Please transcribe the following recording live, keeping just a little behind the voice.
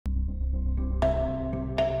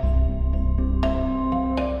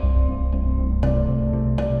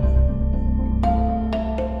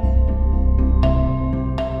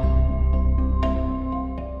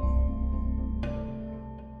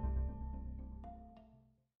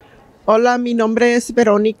Hola, mi nombre es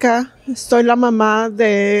Veronica. Soy la mamá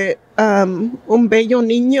de un bello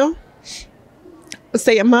niño.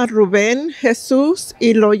 Se llama Rubén Jesús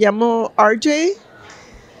y lo llamo RJ.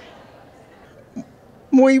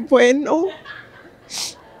 Muy bueno,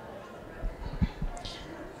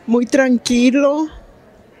 muy tranquilo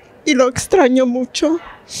y lo extraño mucho.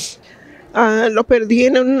 Lo perdí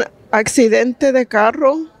en un accidente de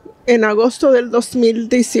carro en agosto del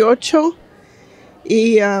 2018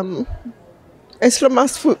 y es lo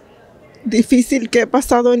más difícil que he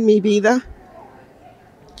pasado en mi vida.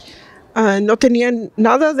 No tenía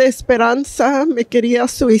nada de esperanza, me quería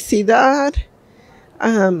suicidar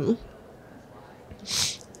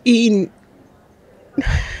y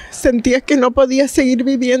sentía que no podía seguir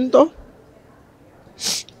viviendo.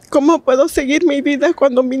 ¿Cómo puedo seguir mi vida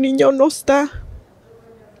cuando mi niño no está?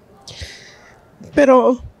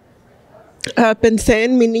 Pero pensé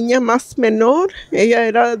en mi niña más menor. Ella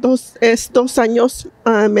es 2 años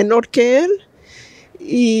menor que él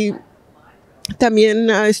y también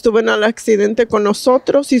estuvo en el accidente con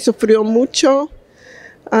nosotros y sufrió mucho,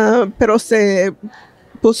 pero se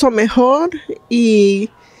puso mejor y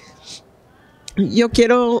yo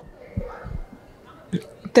quiero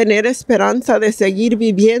tener esperanza de seguir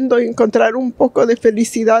viviendo y encontrar un poco de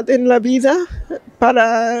felicidad en la vida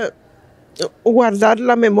para guardar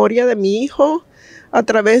la memoria de mi hijo a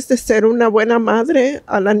través de ser una buena madre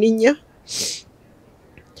a la niña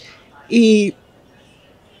y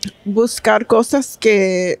buscar cosas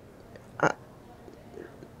que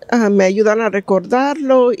me ayudan a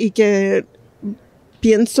recordarlo y que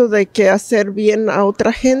pienso de que hacer bien a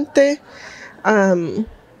otra gente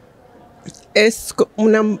es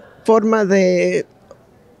una forma de,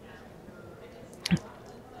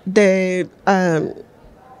 de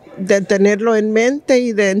tenerlo en mente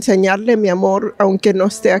y de enseñarle mi amor aunque no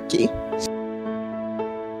esté aquí.